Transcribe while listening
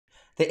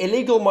The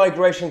illegal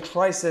migration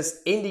crisis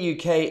in the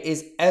UK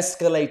is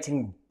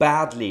escalating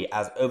badly,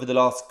 as over the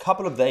last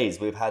couple of days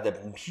we've had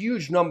a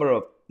huge number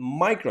of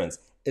migrants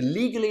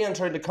illegally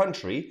entering the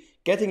country,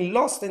 getting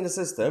lost in the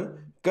system,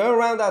 go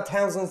around our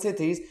towns and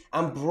cities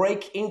and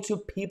break into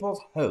people's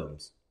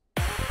homes.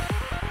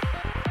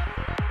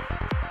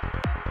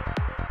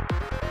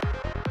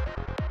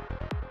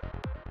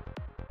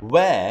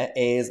 Where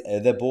is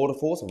the border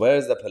force? Where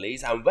is the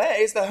police? And where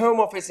is the Home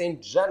Office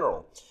in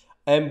general?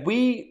 And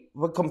we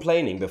were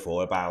complaining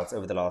before about,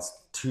 over the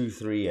last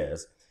 2-3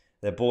 years,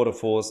 the border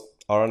force,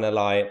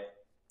 RNLI,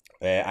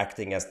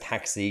 acting as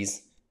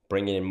taxis,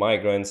 bringing in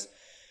migrants.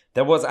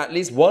 There was at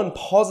least one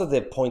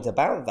positive point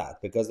about that,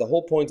 because the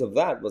whole point of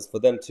that was for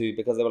them to,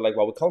 because they were like,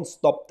 well, we can't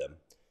stop them.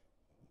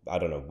 I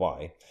don't know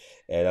why.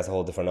 That's a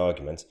whole different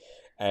argument.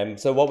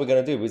 So what we're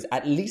going to do is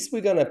at least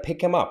we're going to pick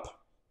them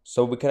up,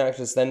 so we can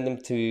actually send them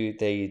to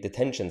the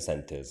detention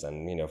centers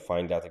and,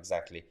 find out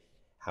exactly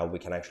how we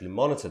can actually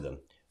monitor them.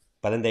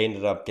 But then they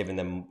ended up giving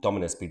them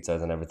Domino's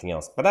pizzas and everything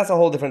else. But that's a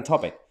whole different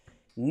topic.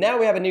 Now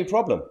we have a new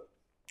problem.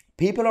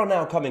 People are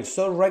now coming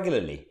so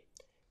regularly,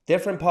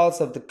 different parts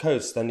of the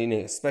coast, and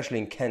especially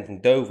in Kent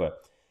and Dover,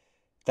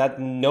 that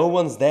no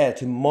one's there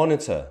to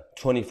monitor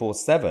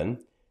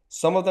 24/7.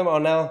 Some of them are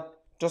now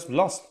just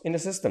lost in the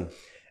system.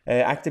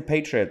 Active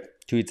Patriot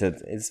tweeted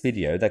this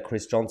video that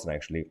Chris Johnson,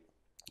 actually,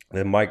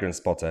 the migrant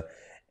spotter,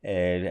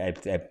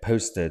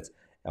 posted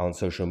on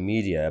social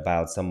media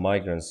about some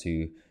migrants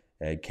who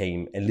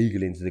came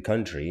illegally into the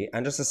country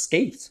and just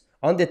escaped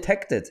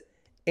undetected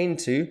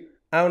into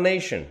our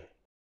nation.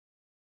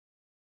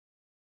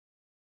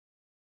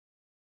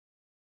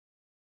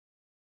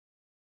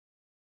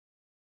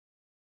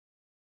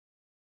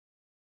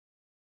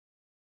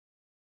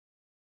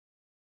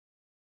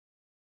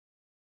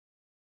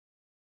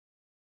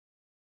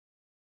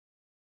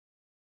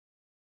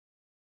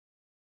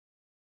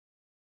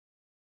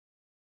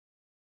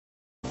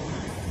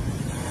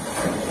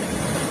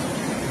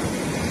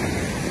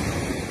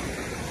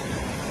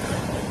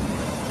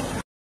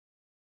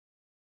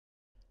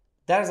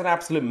 That is an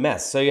absolute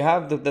mess. So you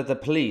have the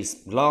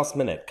police last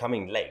minute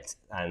coming late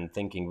and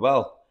thinking,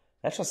 well,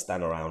 let's just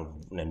stand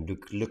around and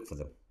look for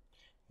them,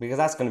 because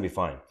that's going to be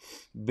fine.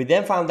 We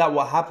then found out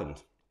what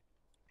happened.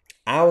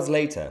 Hours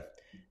later,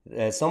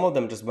 some of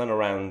them just went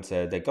around,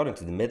 they got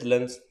into the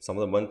Midlands, some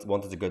of them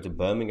wanted to go to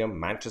Birmingham,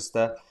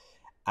 Manchester,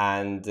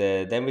 and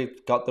then we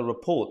got the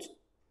report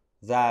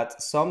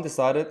that some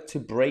decided to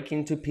break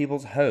into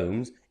people's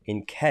homes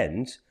in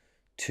Kent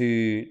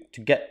to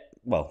get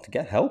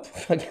help,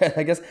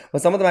 I guess. Well,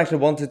 some of them actually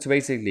wanted to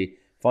basically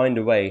find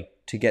a way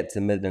to get to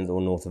Midlands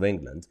or north of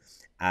England.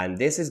 And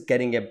this is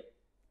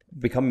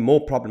becoming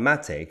more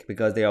problematic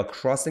because they are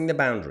crossing the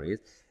boundaries.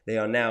 They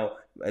are now,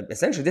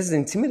 essentially, this is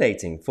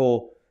intimidating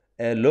for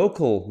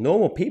local,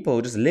 normal people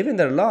who just living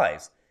their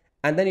lives.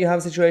 And then you have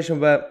a situation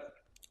where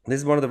this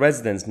is one of the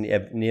residents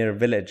near a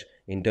village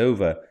in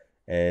Dover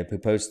who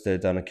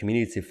posted on a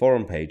community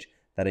forum page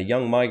that a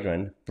young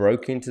migrant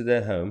broke into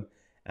their home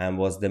and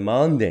was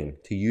demanding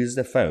to use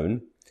the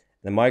phone.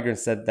 The migrant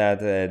said that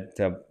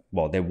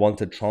they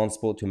wanted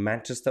transport to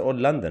Manchester or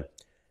London.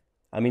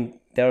 I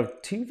mean, there are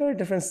two very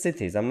different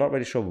cities. I'm not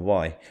really sure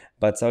why,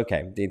 but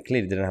okay, they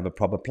clearly didn't have a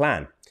proper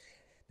plan.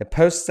 The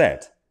post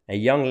said, a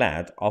young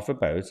lad off a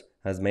boat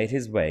has made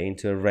his way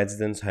into a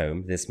resident's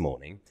home this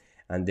morning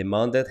and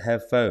demanded her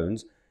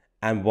phones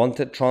and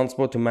wanted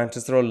transport to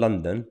Manchester or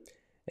London.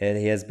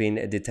 He has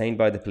been detained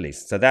by the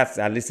police. So that's,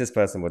 at least this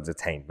person was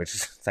detained, which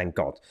is, thank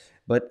God.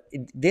 But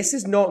this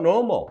is not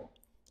normal.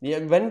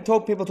 When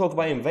people talk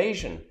about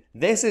invasion,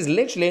 this is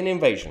literally an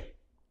invasion.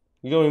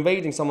 You're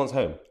invading someone's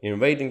home. You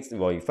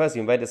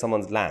invaded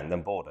someone's land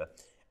and border,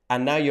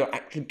 and now you're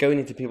actually going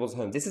into people's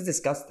homes. This is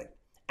disgusting.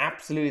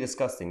 Absolutely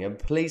disgusting. And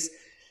police,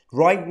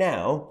 right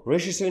now,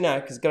 Rishi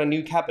Sunak has got a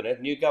new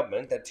cabinet, new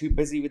government. They're too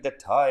busy with their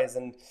ties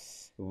and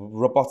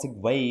robotic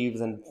waves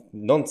and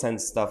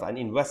nonsense stuff, and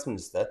in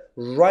Westminster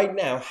right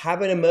now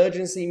have an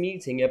emergency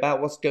meeting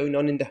about what's going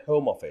on in the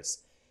Home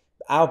Office.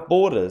 Our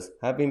borders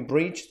have been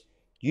breached.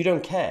 You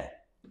don't care,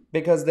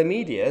 because the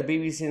media,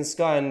 BBC and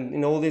Sky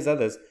and all these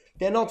others,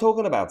 they're not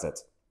talking about it.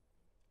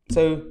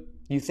 So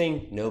you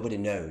think nobody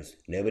knows,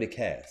 nobody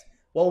cares.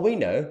 Well, we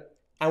know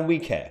and we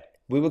care.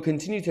 We will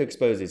continue to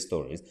expose these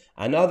stories,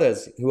 and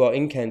others who are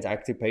in Kent,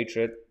 Active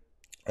Patriot,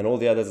 and all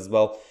the others as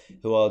well,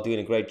 who are doing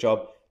a great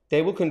job,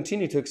 they will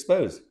continue to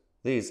expose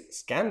these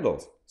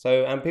scandals.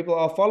 And people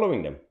are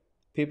following them.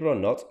 People are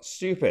not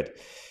stupid.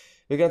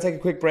 We're going to take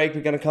a quick break.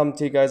 We're going to come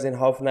to you guys in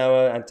half an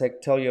hour and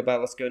tell you about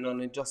what's going on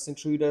in Justin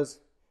Trudeau's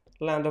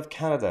land of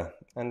Canada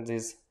and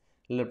his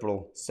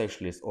liberal,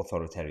 socialist,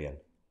 authoritarian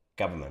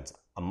government.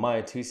 I'm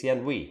Mahyar, Tousi,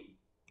 and we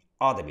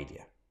are the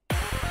media.